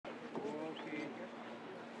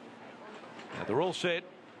They're all set.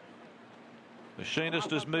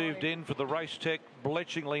 Machinist has moved in for the Race Tech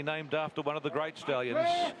Bletchingly, named after one of the great stallions.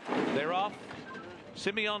 They're off.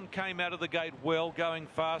 Simeon came out of the gate well, going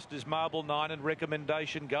fast is Marble 9, and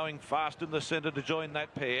Recommendation going fast in the centre to join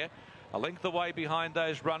that pair. A length away behind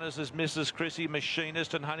those runners is Mrs. Chrissy,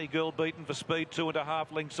 Machinist, and Honey Girl beaten for speed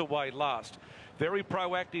 2.5 lengths away last. Very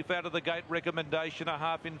proactive out of the gate, Recommendation, a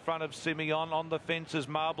half in front of Simeon. On the fence is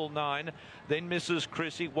Marble 9, then Mrs.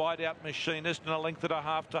 Chrissy, wide out Machinist, and a length and a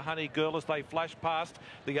half to Honey Girl as they flash past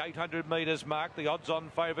the 800 metres mark. The odds-on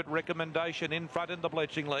favourite, Recommendation, in front in the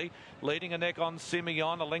Bletchingly, leading a neck on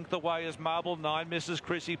Simeon. A length away is Marble 9, Mrs.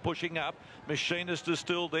 Chrissy pushing up. Machinist is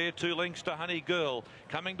still there, 2 lengths to Honey Girl.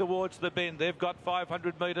 Coming towards the bend, they've got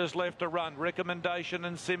 500 metres left to run. Recommendation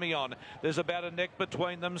and Simeon. There's about a neck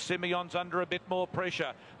between them. Simeon's under a bit more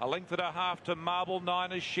pressure. A length and a half to Marble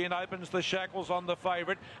 9 as Shin opens the shackles on the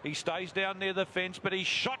favourite. He stays down near the fence, but he's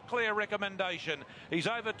shot clear, Recommendation. He's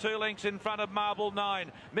over 2 lengths in front of Marble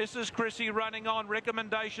 9. Mrs. Chrissy running on.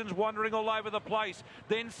 Recommendation's wandering all over the place.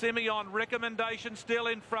 Then Simeon. Recommendation still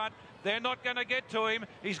in front. They're not going to get to him.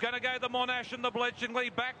 He's going to go the Monash and the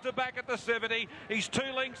Bletchingly back to back at the 70. He's 2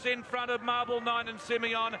 lengths in front of Marble 9 and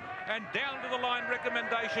Simeon, and down to the line,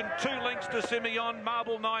 Recommendation, 2 lengths to Simeon,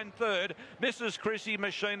 Marble 9 third, Mrs. Chrissy,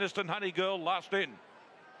 Machinist, and Honey Girl last in.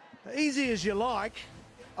 Easy as you like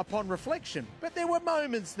upon reflection, but there were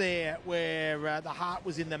moments there where the heart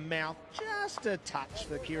was in the mouth, just a touch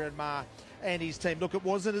for Kieran Maher and his team. Look, it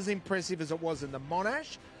wasn't as impressive as it was in the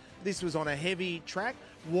Monash. This was on a heavy track,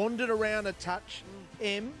 wandered around a touch,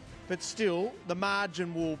 but still the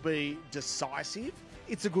margin will be decisive.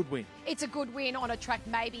 It's a good win. It's a good win on a track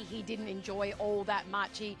maybe he didn't enjoy all that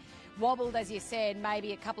much. He wobbled, as you said,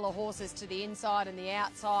 maybe a couple of horses to the inside and the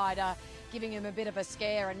outside, giving him a bit of a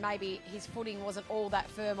scare, and maybe his footing wasn't all that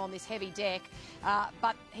firm on this heavy deck.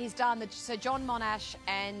 But he's done the Sir John Monash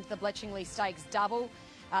and the Bletchingly Stakes double.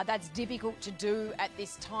 That's difficult to do at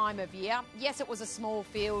this time of year. Yes, it was a small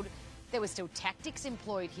field. There were still tactics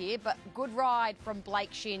employed here, but good ride from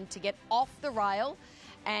Blake Shin to get off the rail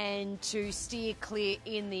and to steer clear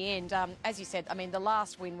in the end. As you said, I mean, the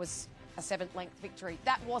last win was a 7th length victory.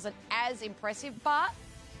 That wasn't as impressive, but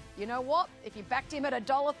you know what? If you backed him at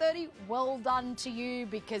 $1.30, well done to you,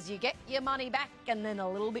 because you get your money back and then a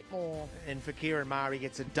little bit more. And for Kieran Maher, he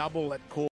gets a double at Caufield.